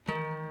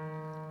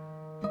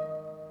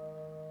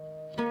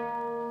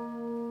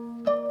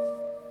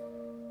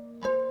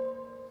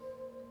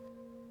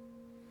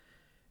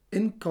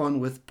Incon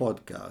with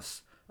podcasts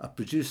are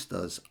produced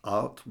as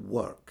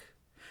artwork.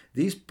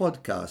 These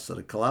podcasts are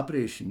a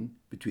collaboration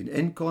between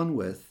Incon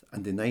with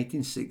and the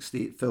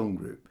 1968 film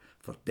group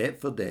for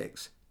Deptford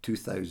X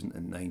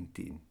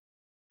 2019.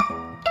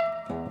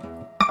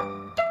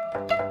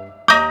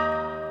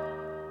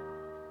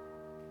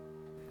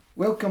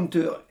 Welcome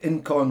to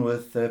Incon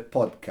with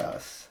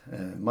podcasts.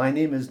 My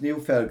name is Neil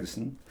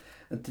Ferguson,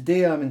 and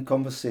today I'm in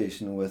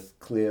conversation with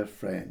Clare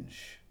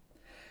French.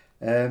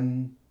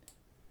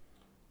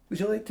 Would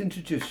you like to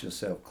introduce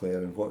yourself, Clare,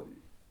 and what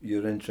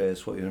your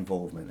interest, what your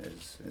involvement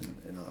is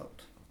in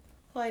art?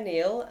 Hi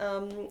Neil,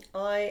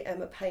 I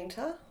am a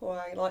painter, or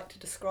I like to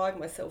describe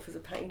myself as a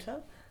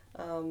painter.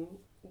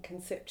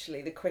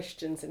 Conceptually, the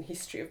questions and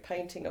history of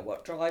painting are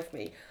what drive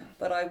me,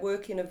 but I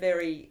work in a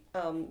very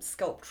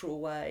sculptural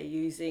way,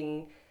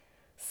 using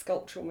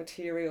sculptural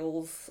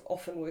materials,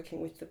 often working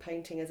with the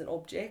painting as an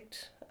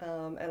object,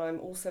 and I'm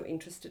also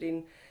interested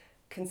in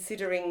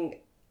considering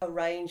a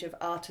range of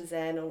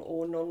artisanal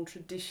or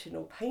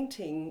non-traditional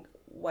painting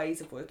ways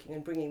of working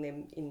and bringing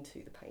them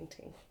into the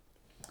painting.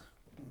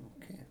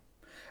 Okay.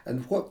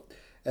 And what,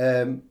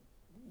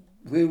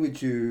 where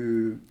would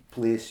you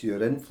place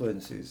your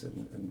influences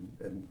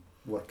in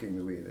working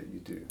the way that you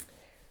do?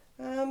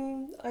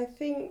 I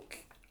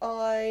think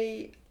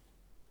I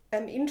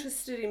am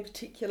interested in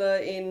particular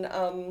in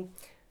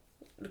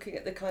looking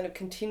at the kind of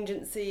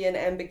contingency and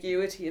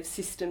ambiguity of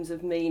systems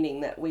of meaning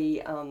that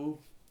we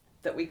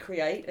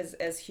create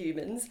as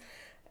humans,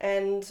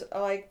 and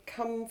I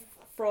come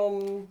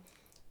from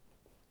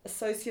a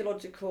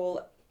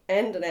sociological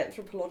and an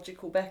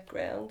anthropological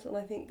background, and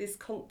I think this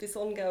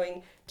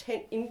ongoing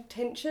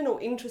tension or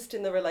interest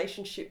in the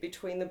relationship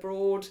between the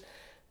broad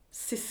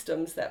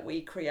systems that we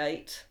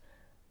create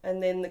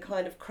and then the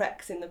kind of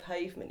cracks in the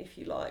pavement, if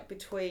you like,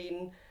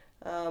 between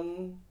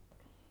the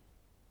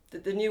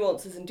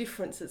nuances and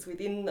differences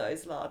within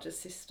those larger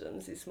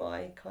systems is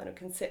my kind of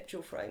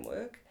conceptual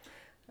framework.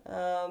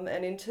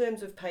 And in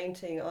terms of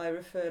painting, I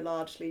refer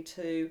largely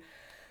to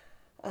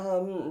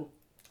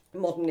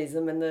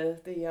modernism and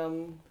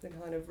the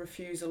kind of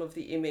refusal of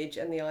the image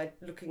and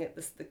looking at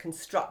the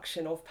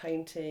construction of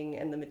painting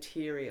and the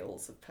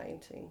materials of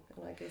painting.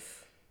 And I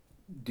guess,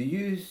 do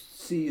you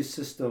see your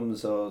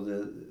systems or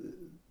the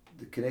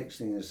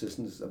connection in your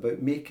systems about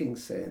making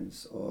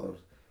sense or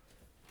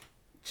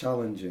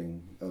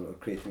challenging or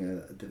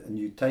creating a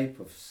new type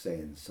of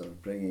sense or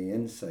bringing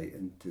insight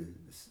into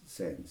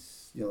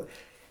sense? You know,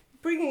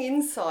 bringing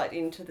insight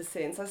into the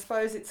sense, I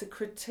suppose it's a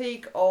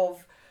critique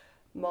of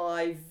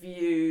my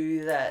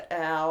view that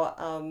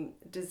our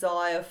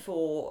desire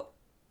for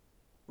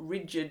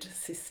rigid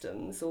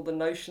systems, or the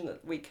notion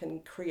that we can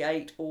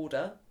create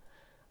order,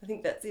 I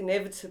think that's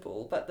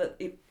inevitable, but that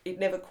it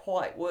never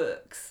quite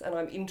works. And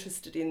I'm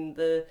interested in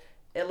the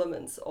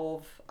elements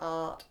of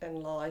art and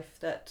life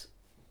that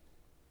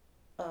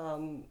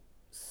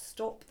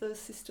stop the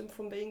system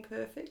from being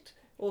perfect,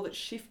 or that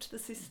shift the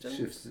system,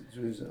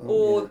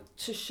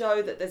 to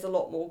show that there's a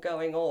lot more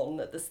going on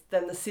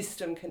than the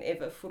system can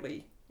ever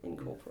fully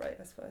incorporate,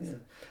 I suppose.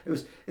 Yeah.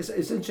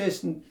 It's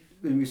interesting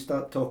when we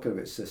start talking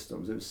about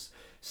systems.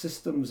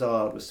 Systems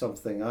art was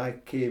something I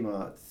came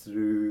at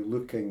through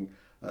looking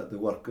at the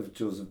work of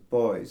Joseph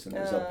Beuys, and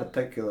there's a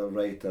particular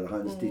writer,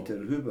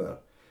 Hans-Dieter Huber,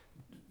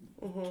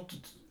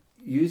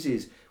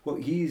 uses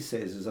what he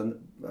says is a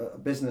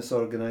business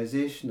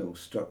organisational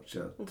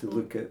structure to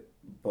look at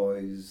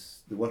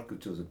the work of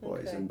Joseph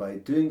Beuys, and by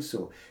doing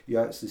so you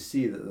actually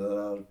see that there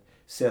are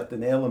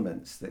certain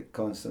elements that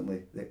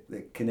constantly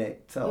that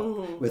connect up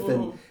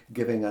within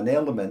giving an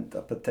element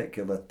a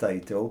particular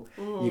title.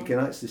 You can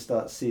actually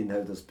start seeing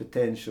how there's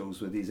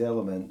potentials with these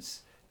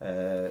elements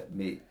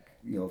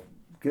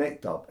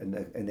connect up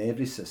in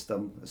every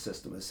system. A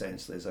system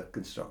essentially is a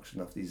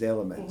construction of these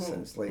elements,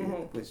 and it's like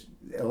it's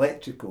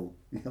electrical,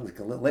 like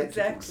an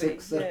electrical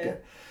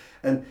circuit.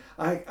 Yeah. And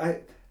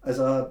I as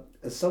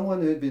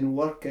someone who had been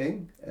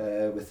working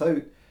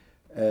without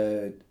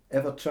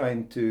ever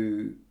trying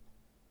to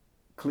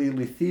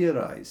clearly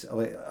theorise,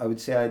 I would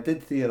say I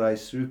did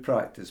theorise through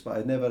practice, but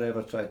I never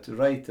ever tried to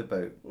write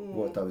about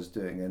what I was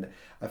doing, and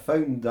I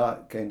found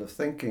that kind of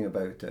thinking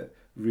about it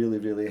really,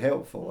 really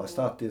helpful. I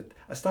started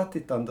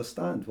to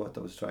understand what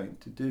I was trying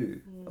to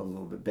do a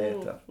little bit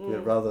better,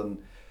 rather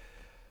than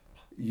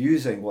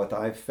using what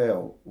I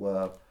felt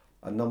were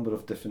a number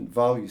of different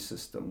value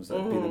systems that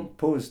had been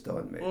imposed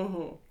on me.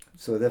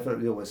 So therefore,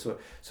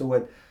 so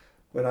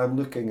when I'm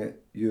looking at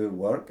your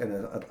work,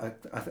 and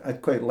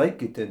I'd quite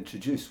like you to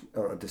introduce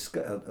or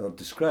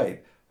describe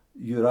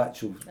your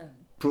actual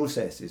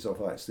processes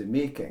of actually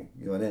making,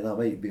 and then I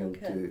might be able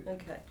to.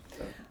 Okay.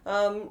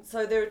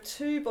 So there are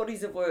two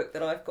bodies of work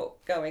that I've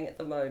got going at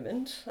the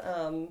moment.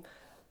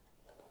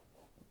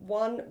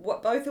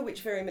 Both of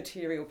which very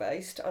material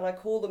based, and I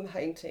call them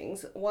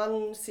paintings.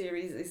 One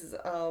series is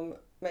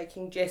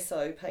making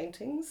gesso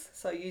paintings,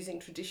 so using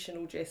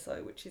traditional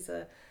gesso, which is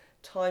a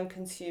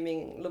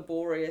time-consuming,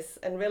 laborious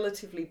and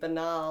relatively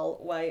banal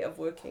way of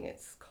working.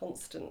 It's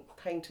constant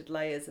painted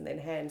layers and then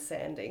hand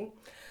sanding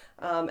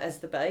as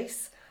the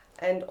base.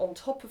 And on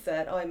top of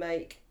that,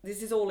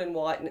 this is all in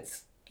white, and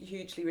it's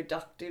hugely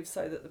reductive,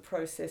 so that the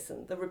process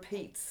and the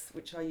repeats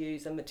which I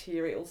use and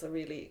materials are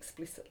really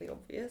explicitly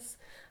obvious.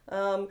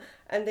 And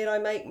then I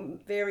make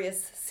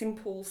various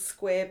simple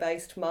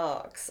square-based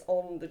marks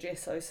on the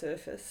gesso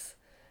surface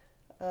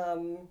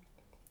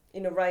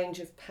in a range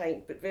of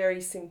paint, but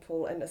very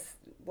simple, and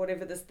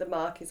whatever the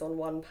mark is on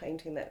one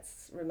painting, that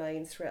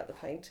remains throughout the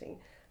painting.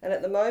 And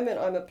at the moment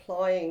I'm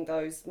applying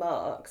those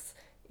marks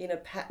in a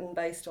pattern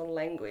based on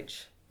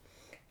language.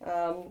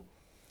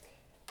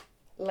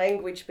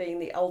 Language being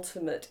the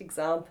ultimate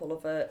example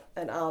of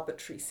an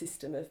arbitrary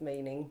system of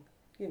meaning.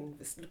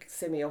 This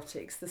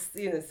semiotics,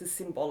 the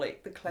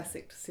symbolic, the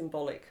classic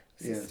symbolic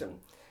system,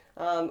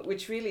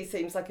 which really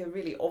seems like a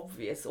really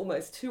obvious,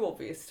 almost too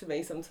obvious to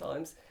me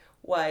sometimes,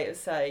 way of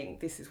saying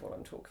this is what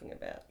I'm talking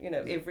about.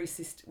 Every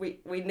system,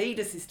 we need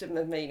a system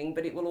of meaning,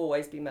 but it will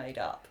always be made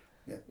up.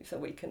 Yeah. So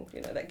we can,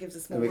 that gives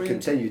us more room. And we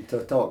continue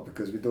to talk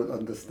because we don't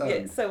understand.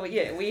 Yeah. So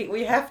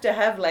we have to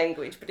have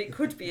language, but it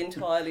could be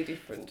entirely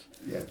different.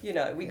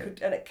 Yeah. We could,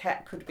 and a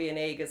cat could be an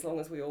egg as long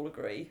as we all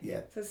agree.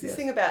 Yeah. So it's this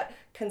thing about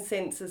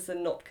consensus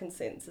and not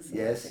consensus. And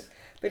yes.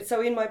 But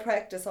so in my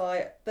practice,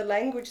 the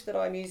language that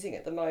I'm using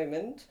at the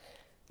moment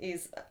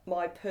is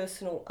my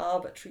personal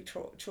arbitrary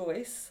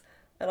choice,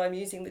 and I'm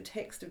using the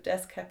text of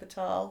Das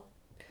Kapital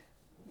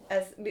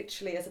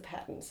literally as a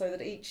pattern, so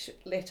that each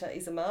letter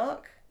is a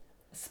mark.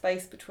 A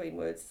space between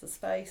words is a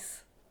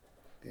space.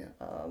 Yeah.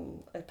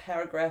 A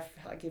paragraph,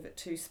 I give it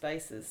 2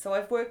 spaces. So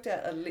I've worked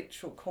out a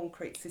literal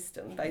concrete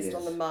system based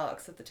on the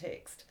marks of the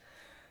text.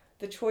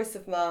 The choice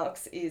of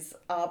marks is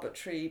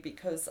arbitrary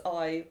because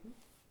I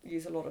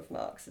use a lot of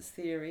Marx's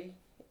theory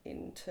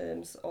in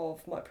terms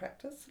of my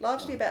practice,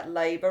 largely about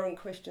labour and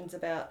questions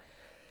about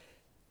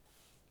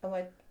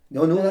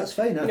No, that's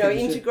fine.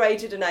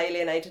 Integrated and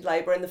alienated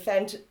labour, and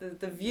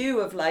the view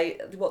of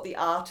what the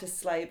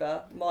artist's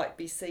labour might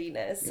be seen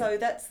as. So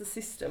that's the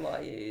system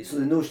I use. So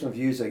the notion of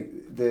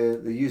using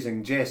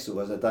using gesso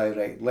as a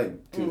direct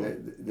link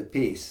to the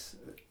pace.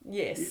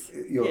 Yes.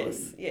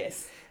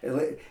 Yes.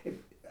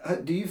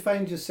 Do you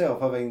find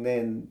yourself having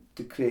then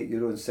to create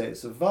your own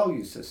sets of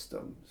value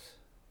systems?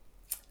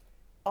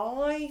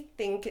 I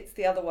think it's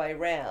the other way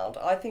round.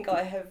 I think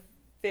I have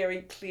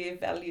very clear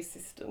value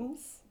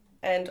systems,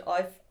 and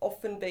I've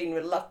often been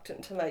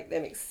reluctant to make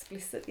them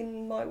explicit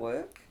in my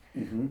work.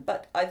 Mm-hmm.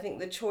 But I think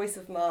the choice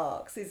of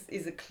marks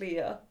is a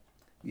clear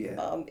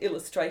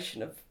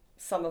illustration of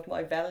some of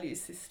my value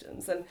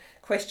systems, and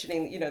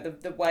questioning,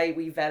 the way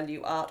we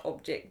value art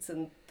objects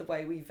and the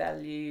way we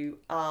value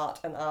art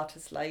and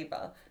artist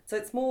labour.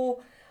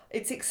 So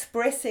it's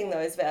expressing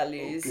those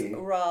values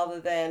rather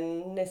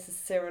than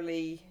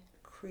necessarily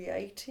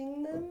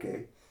creating them.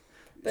 Okay.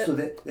 But so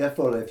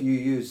therefore, if you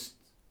used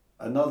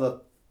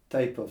another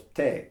type of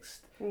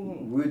text,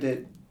 would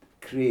it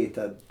create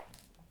a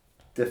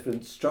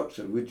different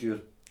structure? Would your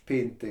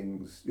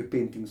paintings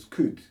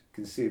could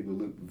conceivably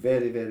look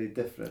very, very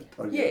different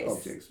on your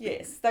objects?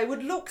 Yes, they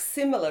would look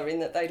similar in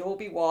that they'd all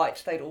be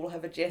white, they'd all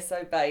have a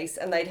gesso base,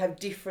 and they'd have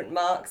different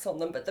marks on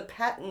them, but the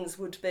patterns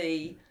would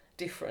be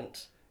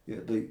different. Yeah,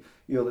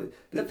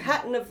 the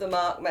pattern of the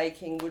mark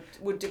making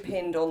would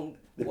depend on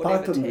the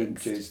whatever pattern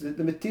text. would change.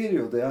 The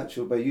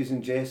material, by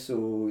using gesso,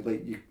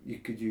 like you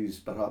could use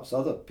perhaps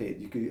other paint.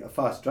 You could a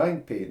fast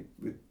drying paint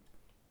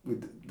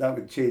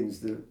would change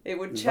the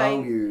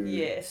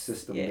value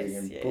system being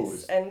imposed.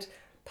 Yes. And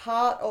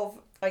part of,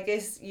 I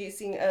guess,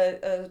 using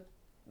a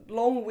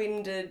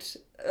long-winded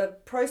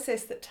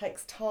process that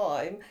takes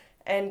time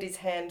and is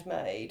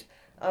handmade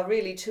are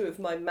really 2 of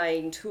my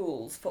main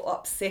tools for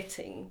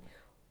upsetting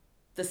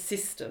the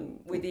system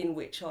within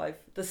which I've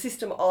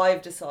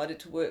decided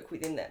to work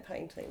within that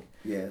painting.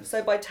 Yes.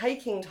 So by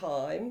taking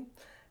time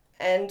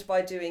and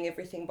by doing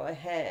everything by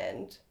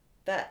hand,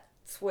 that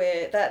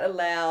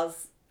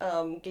allows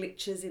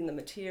glitches in the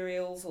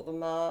materials or the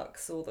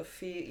marks or the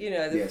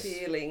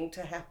feeling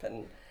to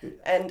happen,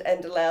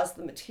 and allows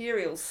the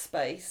material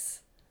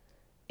space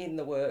in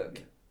the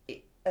work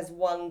as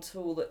one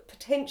tool that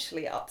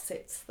potentially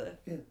upsets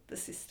the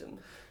system.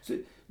 So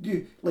do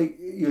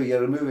you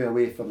you're moving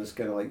away from this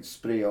kind of like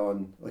spray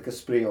on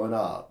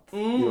art,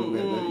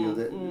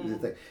 the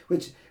thing,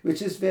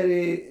 which is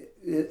very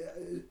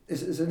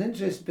is an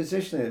interesting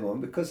position at the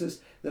moment,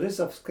 because there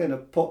is a kind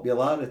of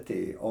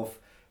popularity of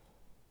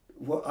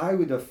what I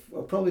would have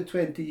probably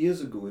 20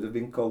 years ago would have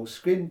been called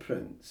screen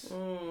prints,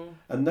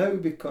 and now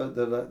because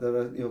there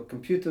are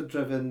computer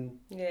driven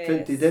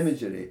printed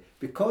imagery,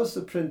 because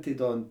they're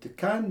printed onto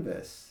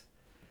canvas.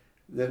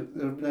 They're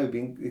now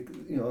being,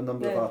 a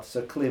number of artists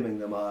are claiming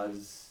them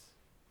as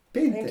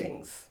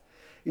paintings.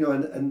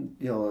 And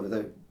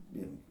without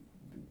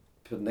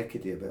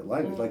pernickety about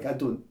language, like I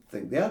don't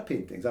think they are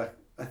paintings. I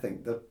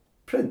think they're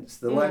prints.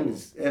 The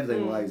language,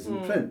 everything lies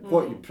in print.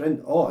 What you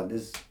print on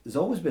has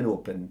always been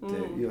open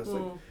to. It's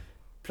like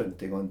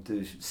printing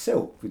onto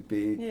silk would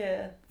be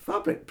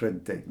fabric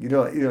printing.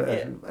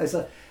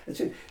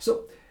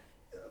 So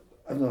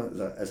I'm not,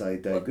 as I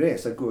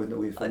digress, I'm going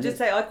away from I just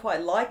say I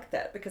quite like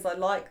that, because I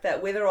like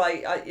that, whether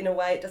I in a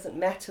way it doesn't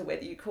matter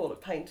whether you call it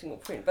painting or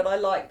print, but I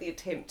like the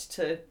attempt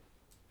to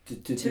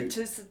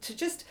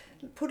just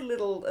put a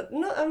little,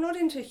 I'm not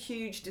into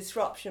huge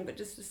disruption, but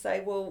just to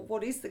say, well,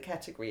 what is the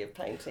category of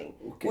painting?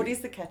 Okay. What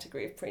is the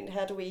category of print?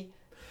 How do we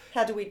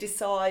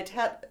decide,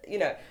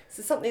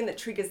 so something that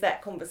triggers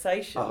that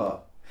conversation.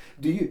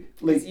 Do you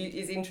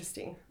is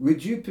interesting.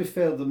 Would you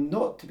prefer them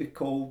not to be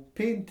called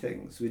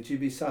paintings? Would you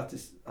be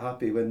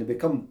happy when they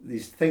become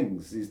these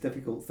things, these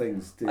difficult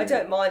things? I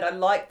don't mind. I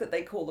like that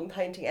they call them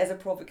painting as a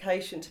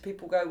provocation to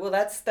people. Go, well,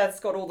 that's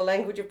got all the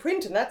language of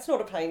print, and that's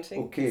not a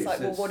painting. Okay, it's like,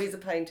 well, what is a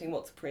painting?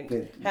 What's a print?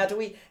 How do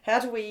we?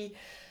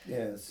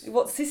 Yes.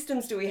 What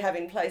systems do we have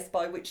in place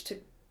by which to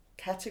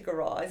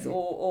categorise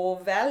or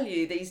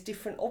value these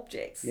different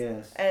objects?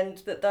 Yes. And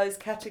that those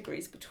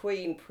categories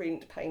between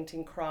print,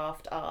 painting,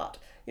 craft, art,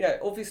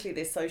 obviously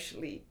they're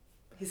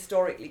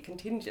historically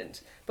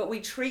contingent, but we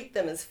treat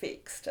them as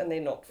fixed, and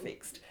they're not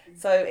fixed.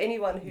 So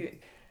anyone who,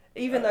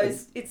 even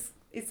those, it's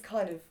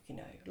kind of,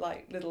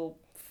 like little,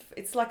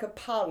 it's like a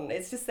pun.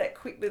 It's just that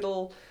quick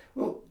little,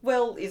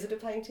 well, is it a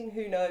painting?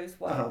 Who knows?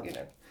 Well,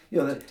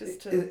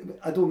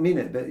 I don't mean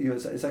it, but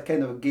it's a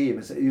kind of a game.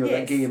 It's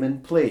a game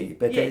in play,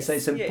 but it's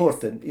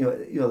important.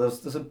 Yes.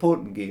 There's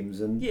important games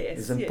and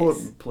there's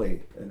important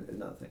play in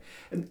that thing.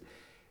 And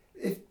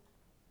if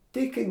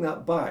taking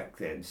that back,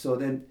 then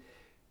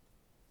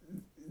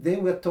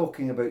we're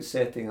talking about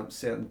setting up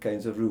certain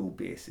kinds of rule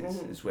bases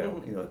as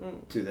well.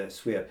 To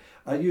this, where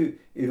are you?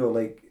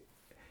 Like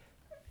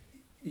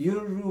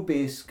your rule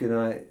base? Can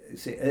I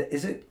say?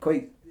 Is it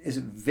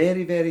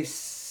very, very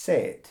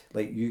set?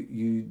 Like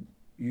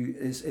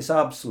it's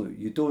absolute.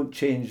 You don't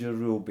change your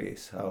rule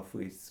base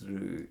halfway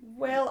through.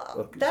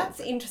 Well, that's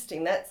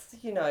interesting. That's,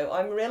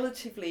 I'm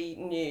relatively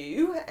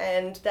new,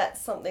 and that's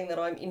something that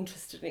I'm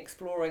interested in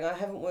exploring. I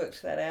haven't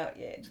worked that out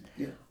yet.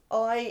 Yeah.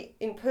 I,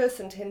 in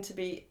person, tend to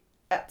be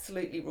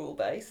absolutely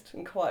rule-based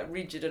and quite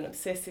rigid and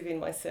obsessive in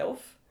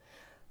myself.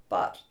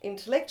 But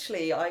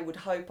intellectually, I would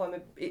hope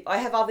I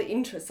have other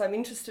interests. I'm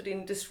interested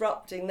in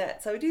disrupting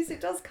that. So it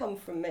does come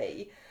from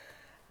me.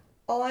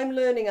 I'm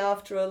learning,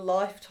 after a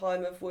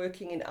lifetime of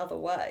working in other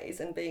ways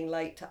and being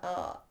late to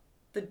art,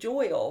 the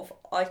joy of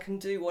I can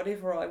do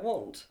whatever I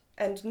want,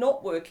 and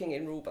not working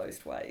in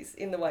rule-based ways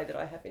in the way that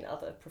I have in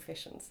other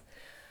professions.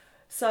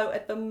 So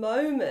at the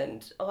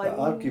moment,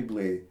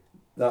 arguably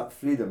that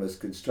freedom is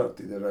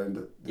constructed around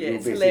the rule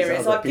it's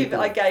hilarious.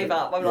 I gave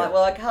up. I'm like,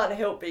 well, I can't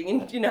help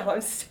being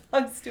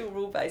I'm still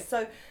rule-based.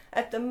 So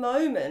at the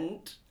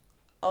moment,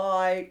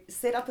 I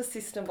set up a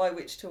system by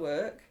which to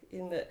work,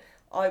 in that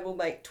I will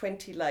make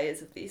 20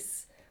 layers of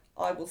this.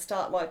 I will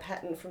start my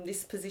pattern from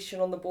this position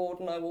on the board,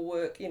 and I will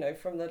work,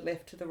 from the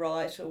left to the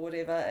right or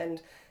whatever,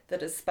 and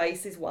that a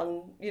space is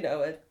one,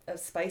 a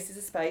space is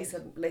a space,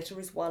 a letter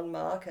is one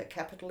mark, a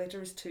capital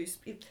letter is two.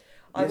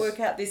 I work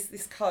out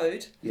this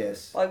code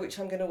by which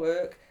I'm going to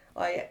work.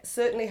 I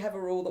certainly have a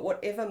rule that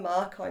whatever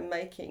mark I'm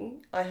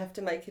making, I have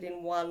to make it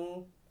in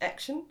one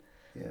action.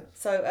 Yes.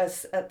 So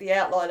as at the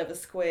outline of a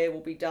square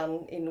will be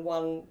done in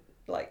one,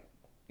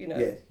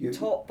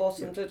 top,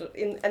 bottom,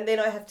 and then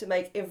I have to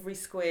make every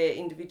square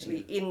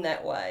individually in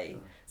that way.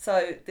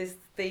 So there's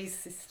these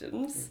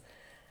systems,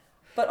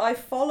 but I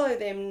follow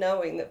them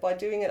knowing that by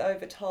doing it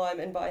over time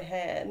and by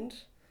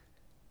hand,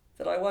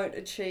 that I won't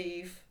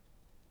achieve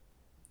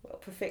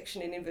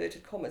perfection in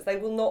inverted commas. They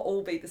will not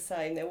all be the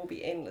same. There will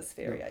be endless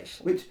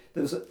variation. Which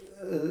there's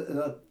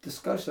a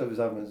discussion I was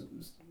having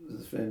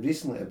with a friend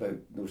recently about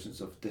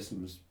notions of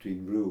dissonance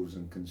between rules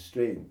and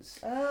constraints.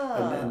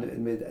 And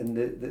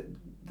the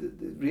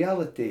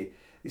reality,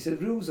 he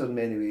said, rules are in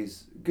many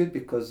ways good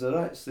because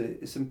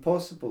it's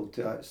impossible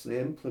to actually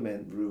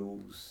implement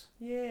rules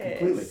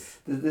completely.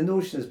 The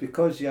notion is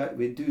because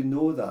we do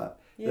know that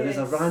there is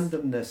a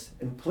randomness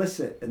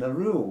implicit in a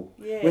rule,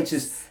 which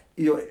is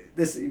we were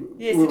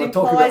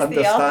talking about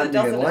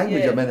understanding in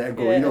language a minute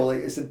ago.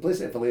 It's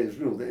implicit if a latest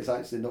rule that it's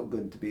actually not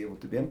going to be able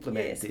to be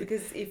implemented. Yes,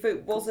 because if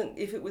it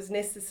was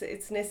necessary,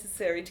 it's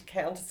necessary to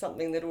counter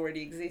something that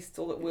already exists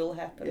or that will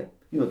happen.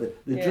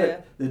 Yeah.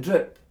 The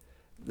drip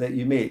that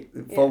you make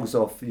that falls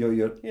off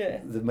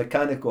the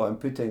mechanical I'm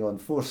putting on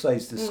four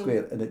sides to the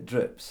square, and it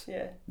drips.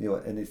 Yeah.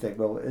 And you think,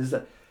 well,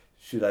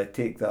 should I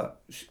take that?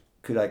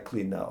 Could I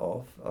clean that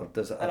off, or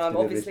does it have to be retained? And I'm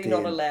obviously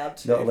not allowed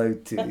to. Not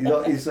allowed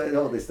to. He's saying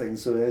all these things.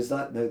 So does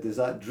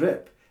that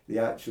drip the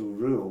actual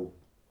rule?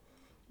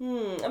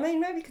 I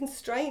mean, maybe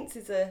constraints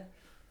is a.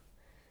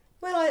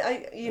 Well,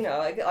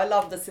 I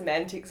love the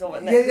semantics of it,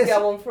 and that could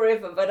go on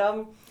forever. But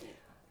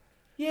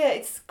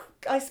it's.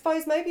 I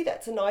suppose maybe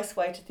that's a nice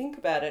way to think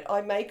about it. I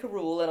make a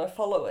rule and I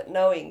follow it,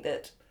 knowing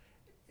that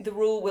the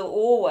rule will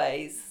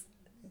always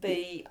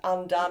be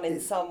undone in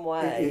some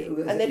way,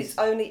 and that it's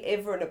only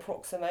ever an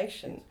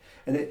approximation.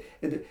 And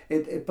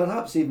it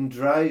perhaps even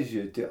drives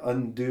you to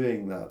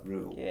undoing that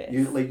rule. Yes.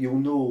 You'll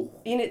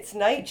know in its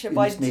nature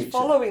by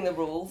following the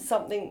rule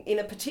something in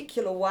a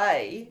particular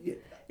way. Yeah.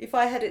 If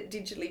I had it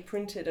digitally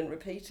printed and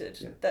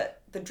repeated,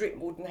 that the drip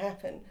wouldn't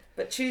happen.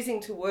 But choosing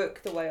to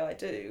work the way I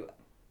do,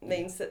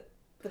 means that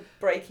the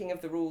breaking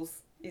of the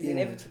rules is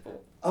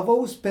inevitable. I've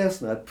always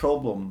personally had a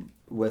problem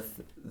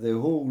with the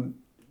whole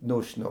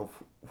notion of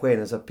when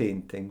is a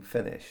painting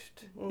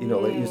finished. You know,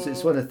 like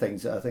it's one of the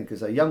things that I think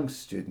as a young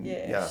student you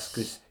ask,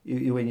 because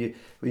when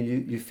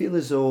you feel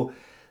as though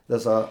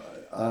there's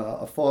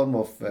a form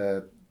of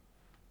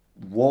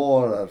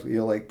war or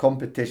like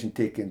competition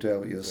taken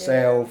to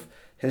yourself,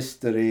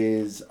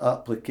 histories,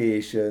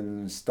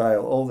 applications,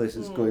 style, all this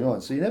is going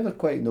on. So you never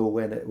quite know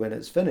when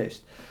it's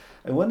finished.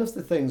 And one of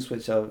the things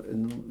which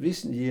in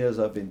recent years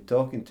I've been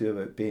talking to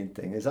about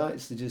painting is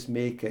actually just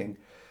making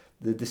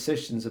the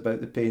decisions about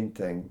the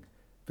painting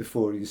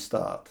before you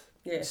start.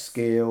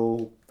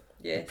 Scale,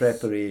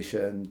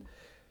 preparation,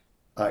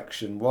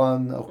 action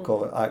 1, I'll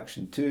call it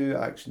action 2,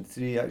 action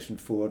 3, action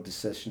 4,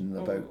 decision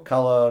about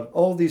colour.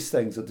 All these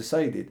things are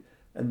decided,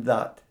 and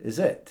that is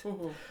it.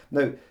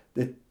 Now,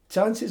 the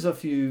chances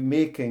of you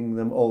making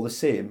them all the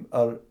same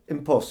are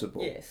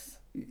impossible.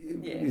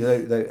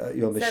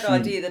 That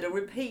idea that a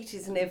repeat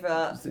is never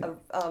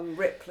a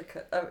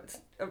replica.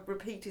 A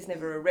repeat is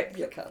never a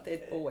replica.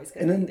 They're always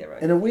going to be their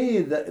own. In a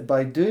way, that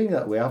by doing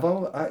that way, I've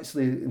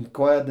actually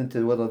inquired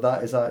into whether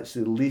that is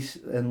actually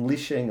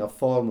unleashing a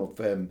form of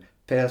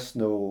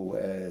personal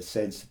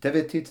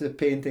sensitivity to the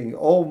painting.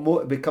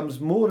 It becomes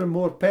more and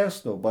more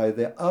personal by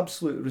the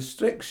absolute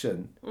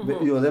restriction of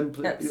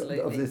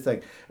the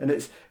thing, and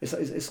it's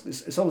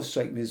always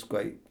striking me as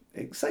quite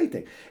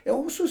exciting. It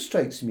also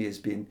strikes me as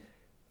being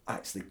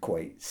actually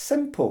quite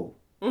simple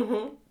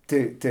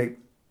to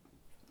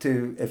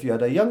if you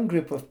had a young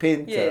group of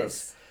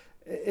painters.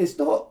 It's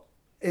not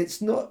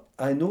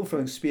I know from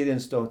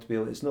experience, Dr.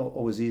 Bale, it's not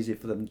always easy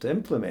for them to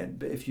implement,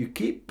 but if you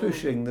keep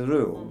pushing the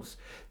rules,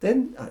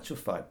 then in actual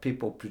fact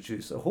people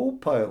produce a whole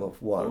pile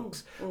of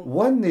works.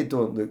 One, they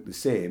don't look the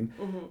same.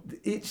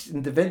 Each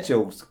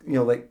individual,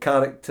 like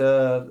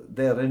character,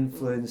 their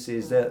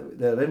influences,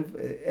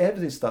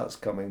 everything starts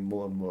coming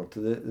more and more to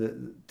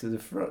the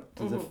front.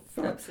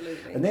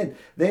 Absolutely. And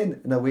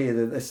then in a way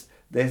that this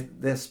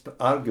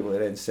arguably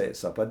then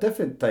sets up a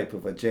different type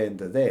of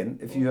agenda then,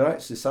 if you're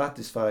actually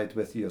satisfied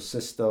with your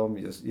system,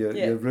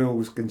 your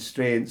rules,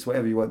 constraints,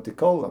 whatever you want to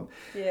call them.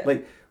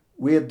 Like,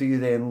 where do you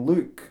then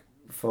look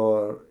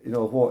for,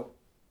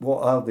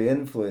 what are the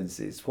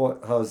influences?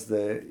 What has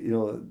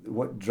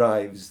what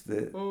drives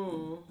the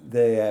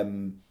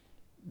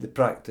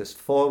practice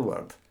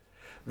forward,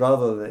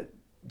 rather than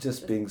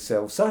just being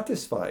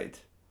self-satisfied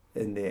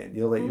in the end?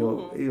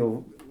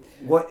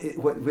 What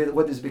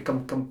does it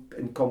become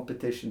in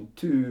competition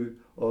to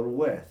or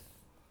with?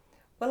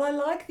 Well, I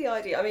like the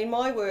idea. I mean,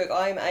 my work,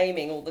 I'm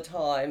aiming all the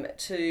time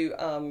to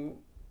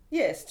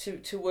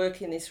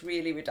work in this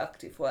really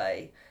reductive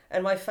way.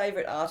 And my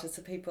favourite artists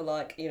are people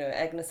like,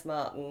 Agnes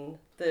Martin,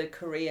 the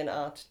Korean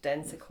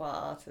Dansukwa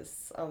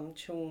artists, I've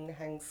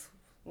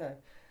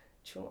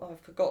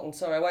forgotten,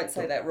 sorry, I won't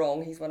say that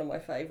wrong, he's one of my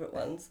favourite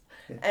ones.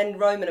 And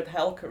Roman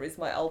Opelka is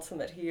my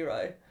ultimate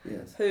hero,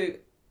 who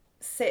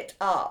set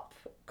up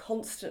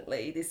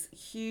constantly this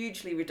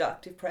hugely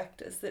reductive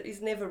practice that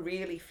is never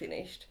really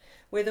finished,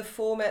 where the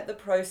format, the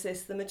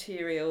process, the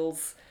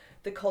materials,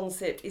 the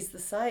concept is the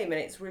same,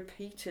 and it's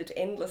repeated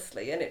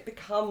endlessly, and it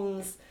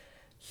becomes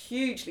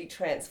hugely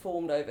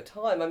transformed over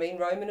time. I mean,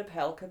 Roman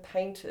Opelka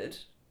painted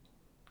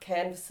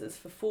canvases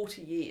for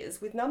 40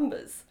 years with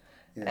numbers.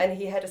 And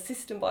he had a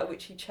system by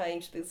which he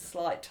changed the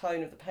slight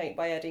tone of the paint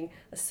by adding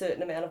a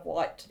certain amount of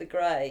white to the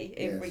grey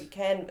every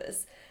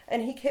canvas.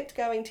 And he kept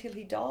going till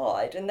he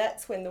died, and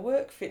that's when the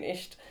work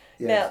finished.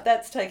 Now,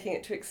 that's taking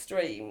it to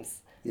extremes.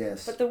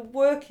 But the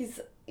work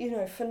is,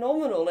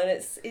 phenomenal, and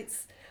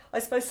it's. I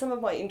suppose some of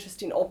my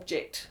interest in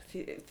object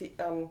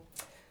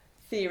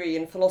theory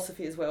and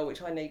philosophy as well,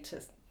 which I need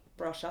to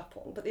brush up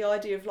on. But the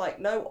idea of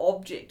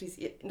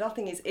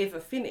nothing is ever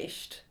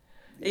finished,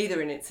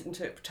 either in its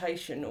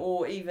interpretation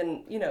or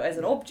even, as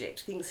an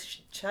object,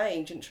 things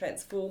change and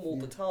transform all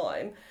the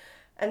time.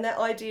 And that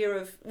idea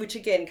of, which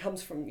again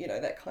comes from,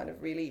 that kind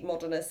of really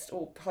modernist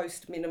or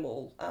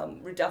post-minimal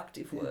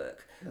reductive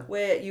work,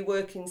 where you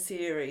work in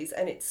series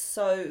and it's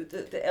so,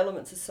 the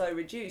elements are so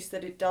reduced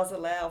that it does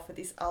allow for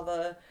this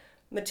other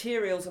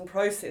materials and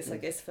process, I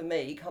guess, for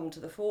me, come to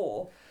the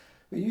fore.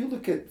 When you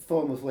look at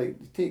form of,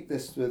 take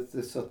this with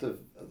the sort of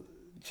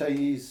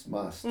Chinese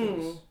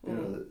masters,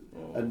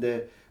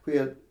 and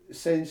where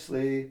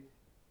essentially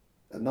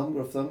a number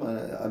of them,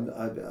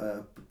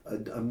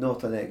 I'm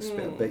not an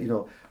expert, but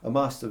a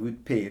master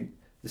would paint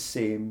the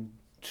same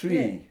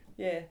tree,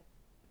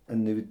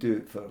 and they would do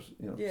it for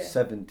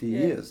 70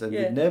 years, and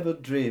would never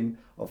dream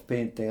of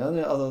painting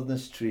anything other than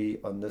this tree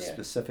on this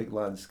specific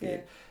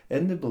landscape,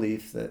 in the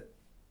belief that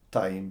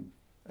time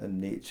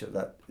and nature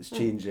that is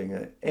changing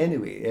it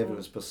anyway.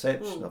 Everyone's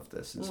perception of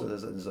this, and so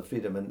there's a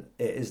freedom, and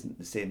it isn't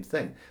the same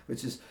thing,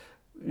 which is,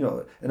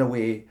 in a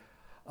way,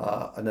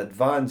 an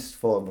advanced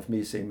form of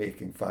me saying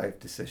making 5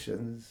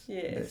 decisions.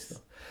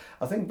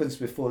 I think once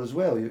before as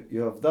well,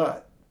 you have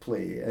that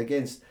play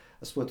against.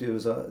 I suppose there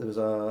was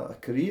a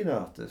Korean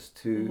artist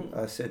who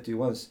I said to you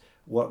once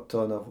worked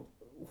on a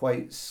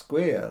white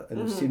square, and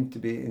it seemed to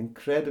be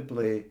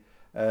incredibly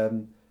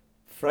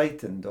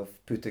frightened of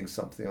putting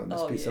something on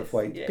this piece of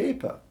white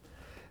paper,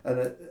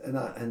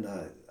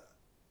 and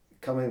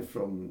coming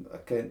from a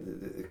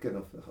kind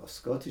of a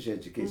Scottish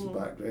education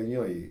background,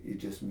 you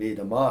just made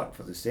a mark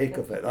for the sake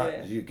of it.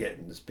 That was you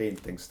getting this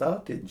painting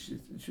started.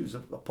 And she was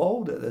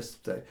appalled at this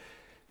time,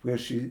 where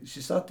she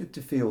started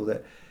to feel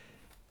that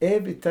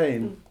every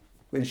time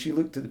when she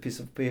looked at the piece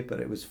of paper,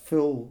 it was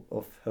full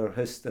of her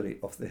history,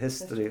 of the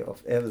history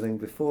of everything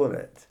before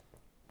it.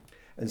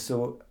 And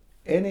so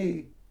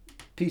any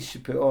piece she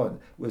put on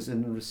was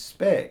in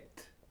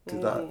respect to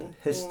that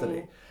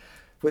history,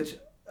 which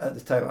at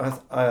the time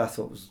I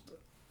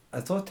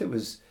thought it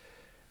was,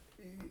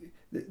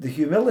 the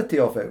humility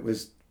of it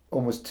was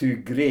almost too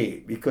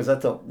great, because I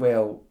thought,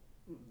 well,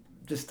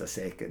 just a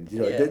second,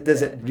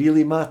 does it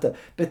really matter?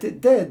 But it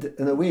did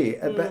in a way.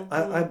 But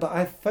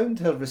I found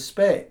her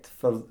respect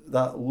for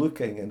that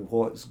looking and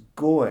what's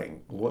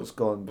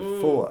gone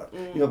before,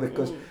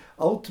 because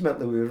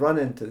ultimately we run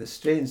into the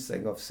strange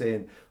thing of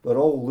saying we're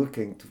all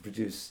looking to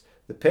produce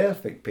the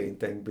perfect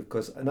painting,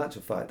 because in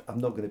actual fact I'm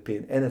not going to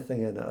paint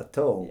anything in it at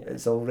all.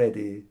 It's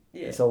already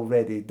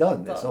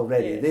done. It's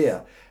already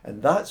there,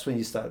 and that's when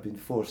you start being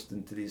forced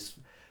into these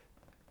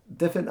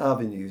different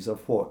avenues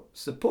of what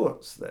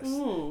supports this.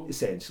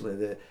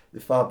 Essentially, the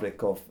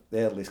fabric of the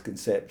earliest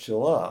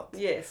conceptual art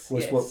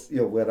what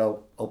where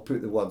I'll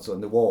put the words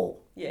on the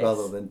wall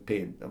rather than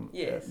paint them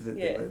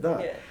like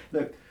that.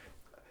 Now,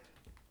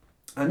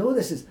 I know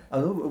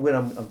where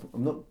I'm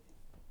not,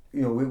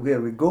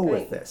 where we go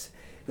with this.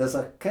 There's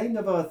a kind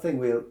of a thing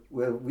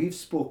where we've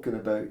spoken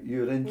about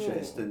your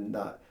interest in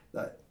that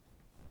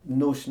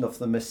notion of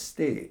the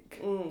mistake,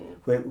 and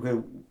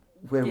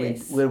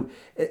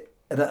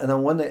I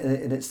wonder,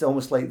 and it's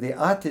almost like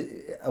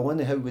I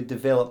wonder how we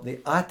develop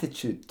the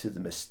attitude to the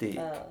mistake,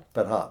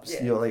 perhaps.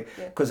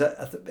 Because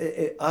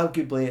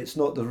arguably it's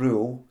not the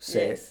rule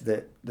set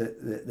that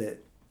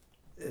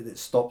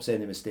stops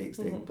any mistakes.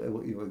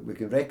 We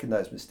can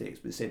recognise mistakes,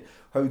 but saying,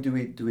 how do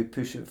we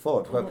push it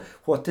forward?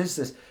 What is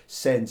this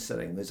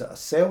censoring? Is it a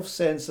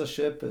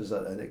self-censorship? Is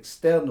it an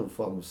external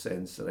form of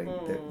censoring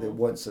that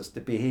wants us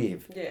to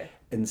behave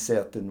in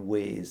certain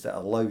ways that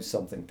allows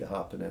something to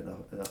happen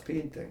in a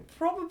painting?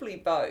 Probably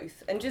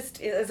both, and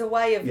just as a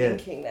way of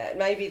linking that,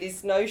 maybe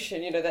this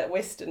notion, that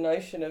Western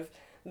notion of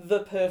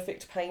the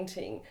perfect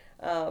painting,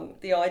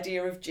 the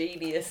idea of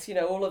genius,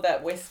 all of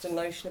that Western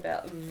notion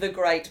about the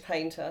great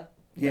painter.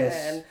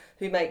 Man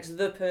who makes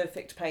the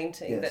perfect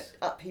painting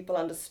that people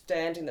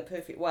understand in the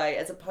perfect way,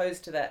 as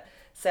opposed to that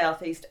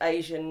Southeast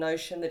Asian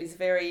notion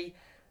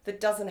that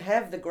doesn't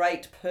have the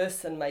great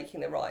person making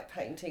the right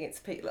painting.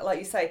 It's people, like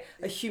you say,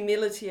 a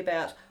humility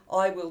about,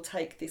 I will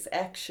take this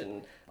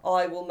action,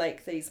 I will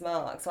make these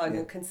marks, I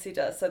will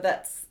consider. So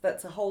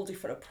that's a whole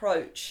different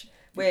approach,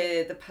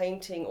 where the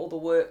painting or the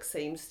work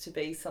seems to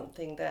be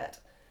something that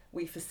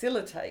we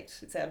facilitate.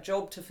 It's our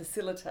job to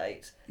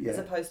facilitate, as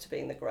opposed to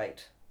being the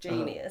great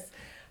genius.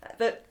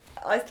 But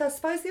I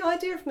suppose the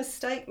idea of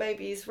mistake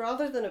maybe is,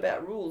 rather than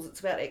about rules, it's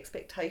about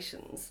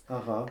expectations,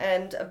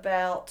 and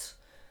about,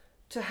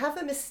 to have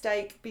a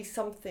mistake be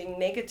something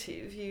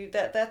negative,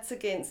 that's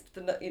against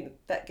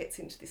that gets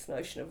into this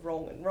notion of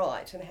wrong and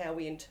right, and how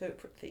we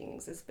interpret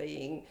things as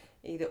being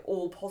either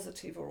all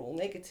positive or all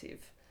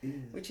negative,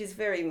 which is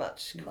very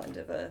much kind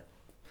of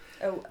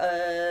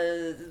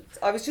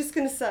I was just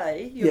going to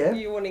say,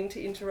 you're wanting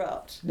to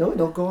interrupt. No,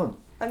 go on.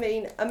 I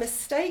mean, a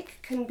mistake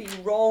can be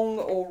wrong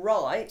or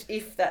right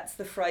if that's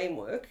the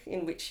framework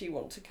in which you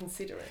want to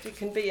consider it. It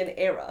can be an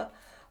error.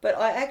 But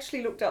I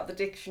actually looked up the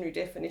dictionary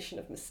definition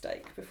of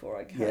mistake before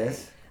I came.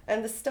 Yes.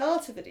 And the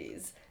start of it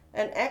is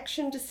an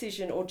action,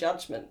 decision or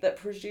judgment that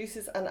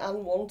produces an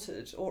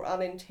unwanted or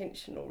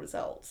unintentional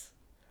result.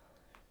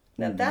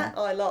 Now that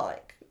I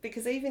like,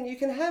 because even you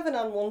can have an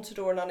unwanted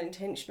or an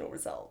unintentional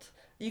result.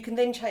 You can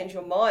then change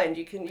your mind.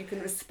 You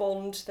can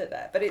respond to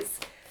that. But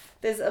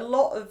there's a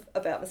lot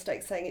about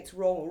mistakes saying it's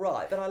wrong or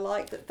right. But I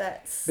like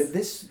that's. But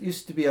this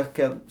used to be a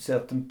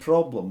certain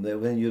problem that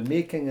when you're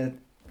making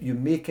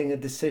a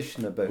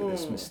decision about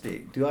this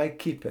mistake. Do I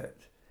keep it?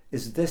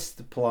 Is this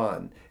the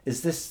plan?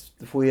 Is this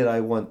where I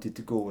wanted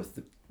to go with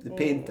the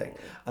painting?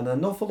 And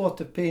an awful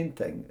lot of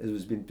painting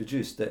has been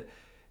produced that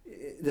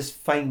this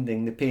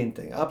finding the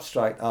painting.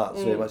 Abstract art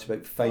is very much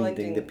about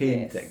finding the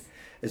painting.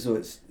 As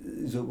though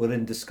we're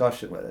in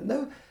discussion with it.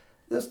 Now,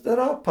 there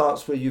are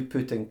parts where you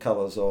put in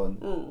colours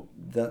on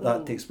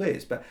that takes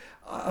place, but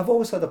I've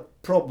always had a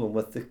problem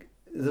with the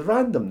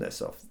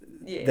randomness of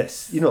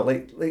this.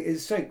 Like it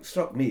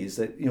struck me is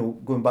that,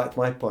 going back to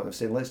my point of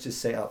saying, let's just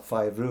set up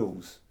 5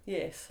 rules.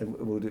 Yes. And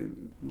we'll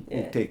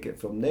take it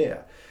from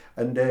there.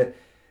 And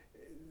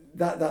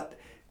that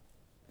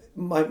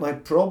my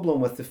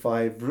problem with the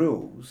 5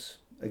 rules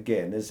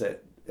again is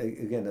that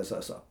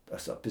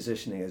as a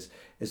positioning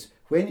is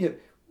when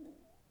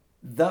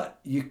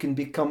you can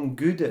become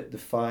good at the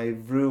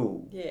 5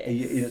 rules. Yes.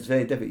 It's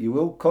very difficult. You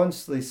will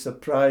constantly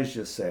surprise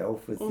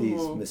yourself with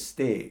these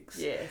mistakes.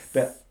 Yes.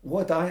 But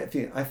what I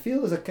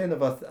feel is a kind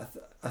of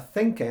a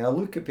thinking. I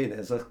look at painting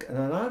and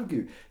I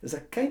argue there's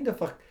a kind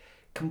of a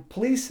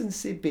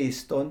complacency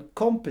based on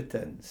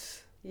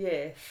competence.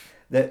 Yes.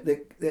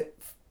 That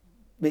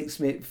makes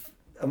me,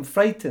 I'm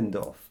frightened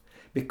of,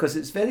 because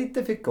it's very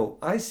difficult.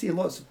 I see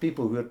lots of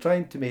people who are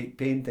trying to make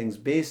paintings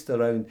based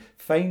around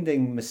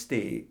finding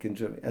mistake,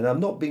 and I'm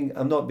not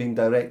being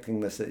directing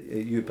this at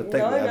you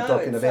particularly. No, I'm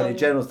talking a very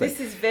general thing. This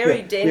is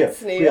very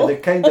dense, Neil. Where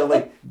they kind of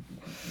like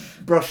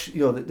brush,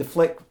 the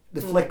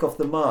flick of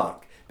the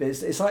mark. But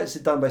it's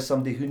actually done by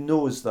somebody who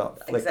knows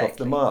that flick of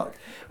the mark.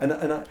 And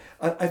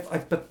I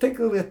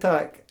particularly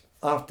attack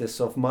artists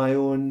of my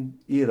own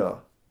era,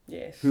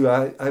 yes, who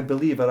I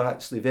believe are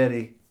actually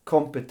very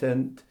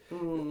competent,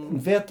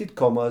 inverted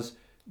commas,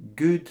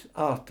 good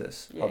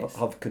artists, yes,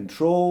 have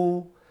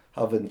control,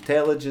 have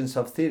intelligence,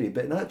 have theory,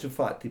 but in actual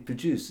fact they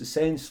produce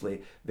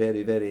essentially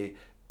very, very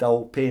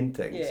dull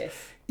paintings. yes,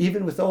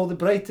 even with all the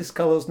brightest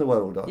colours in the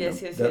world on yes,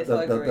 them. Yes, they're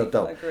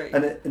dull. I agree.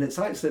 And it's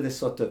actually this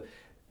sort of,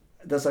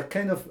 there's a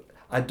kind of,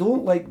 I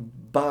don't like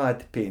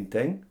bad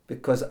painting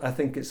because I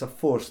think it's a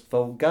forced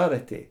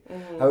vulgarity.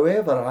 Mm-hmm.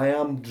 However, I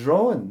am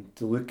drawn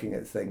to looking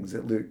at things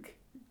that look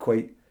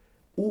quite,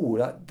 oh,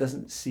 that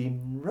doesn't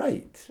seem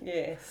right.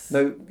 Yes.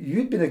 Now,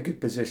 you'd be in a good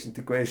position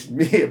to question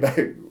me about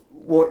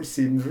what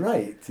seems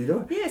right,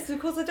 Yes,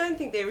 because I don't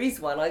think there is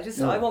one.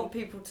 I want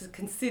people to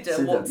consider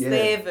what's yeah.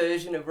 their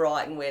version of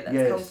right and where that's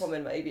yes. come from,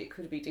 and maybe it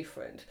could be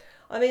different.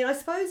 I mean, I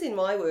suppose in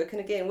my work, and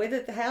again,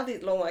 how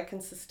long I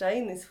can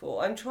sustain this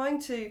for,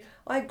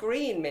 I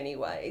agree in many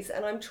ways,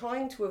 and I'm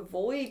trying to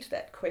avoid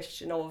that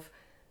question of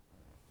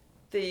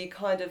the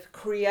kind of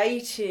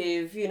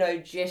creative,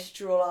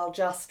 gestural, I'll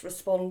just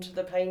respond to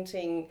the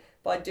painting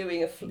by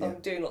doing I'm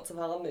doing lots of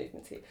arm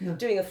movements here,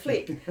 doing a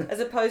flick, as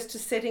opposed to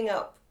setting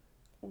up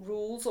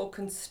rules or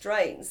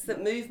constraints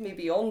that move me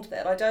beyond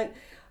that. I don't,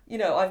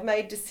 I've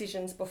made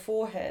decisions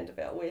beforehand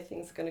about where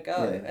things are going to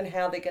go and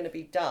how they're going to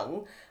be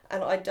done,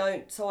 and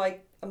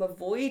I'm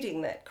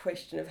avoiding that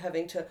question of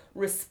having to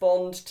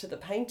respond to the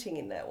painting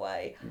in that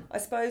way. I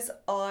suppose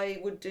I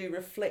would do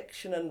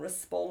reflection and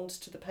respond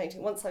to the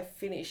painting. Once I've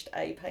finished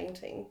a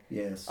painting,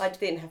 I'd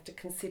then have to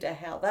consider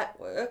how that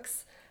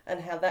works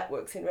and how that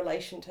works in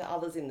relation to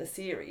others in the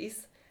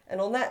series. And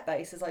on that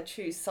basis, I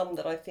choose some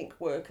that I think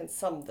work and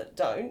some that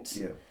don't.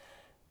 Yeah.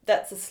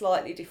 That's a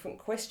slightly different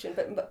question,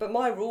 but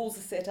my rules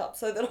are set up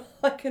so that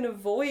I can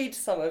avoid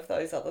some of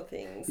those other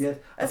things,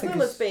 as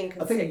well as being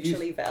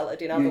conceptually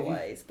valid in other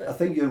ways. But I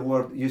think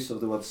your use of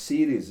the word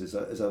series is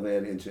a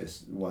very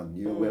interesting one.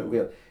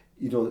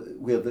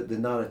 Where the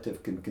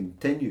narrative can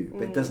continue,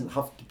 but it doesn't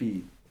have to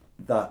be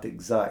that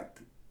exact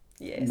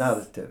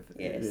narrative.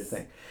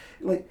 Thing.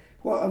 Like,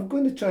 what I'm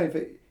going to try and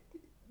think,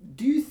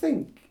 do you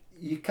think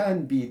you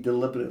can be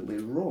deliberately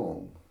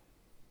wrong?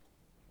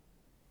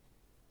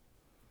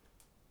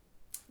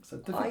 It's a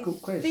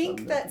difficult question. I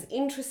think that's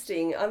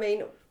interesting. I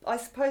mean, I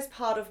suppose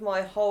part of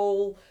my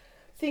whole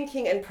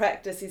thinking and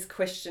practice is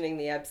questioning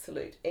the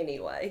absolute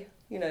anyway.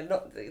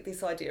 Not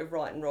this idea of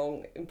right and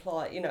wrong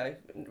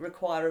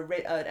require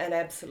an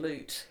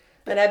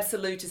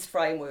absolutist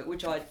framework,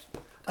 which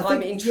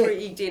I'm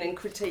intrigued in and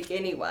critique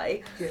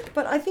anyway. Yeah.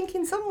 But I think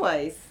in some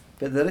ways...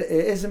 But it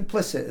is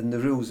implicit in the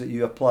rules that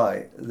you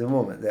apply at the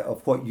moment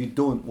of what you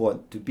don't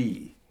want to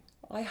be.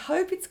 I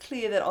hope it's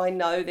clear that I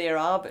know they're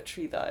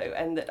arbitrary, though,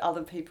 and that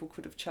other people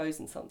could have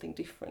chosen something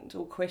different,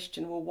 or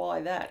question, well,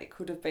 why that? It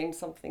could have been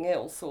something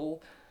else, or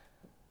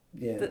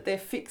that they're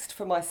fixed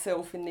for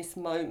myself in this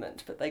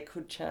moment, but they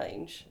could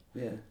change.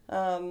 Yeah.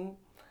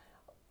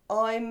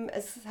 I'm,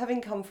 as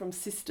having come from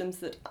systems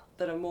that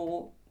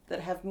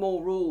have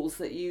more rules,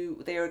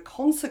 there are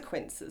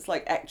consequences,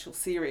 like actual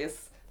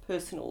serious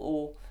personal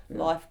or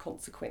life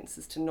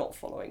consequences to not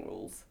following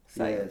rules,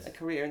 say a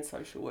career in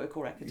social work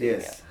or academia.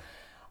 Yes.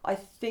 I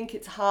think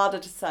it's harder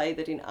to say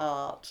that in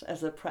art,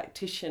 as a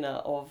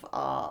practitioner of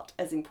art,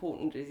 as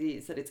important as it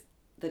is, that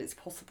it's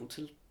possible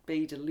to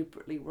be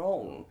deliberately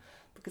wrong,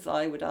 because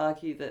I would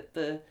argue that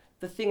the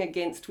thing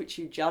against which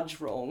you judge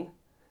wrong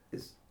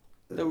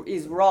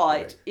is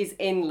right is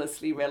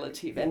endlessly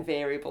relative and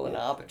variable and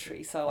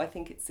arbitrary. So I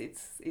think it's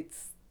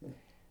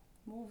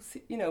more,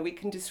 we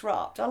can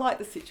disrupt. I like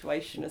the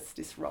situationist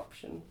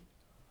disruption.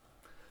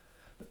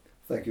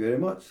 Thank you very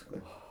much.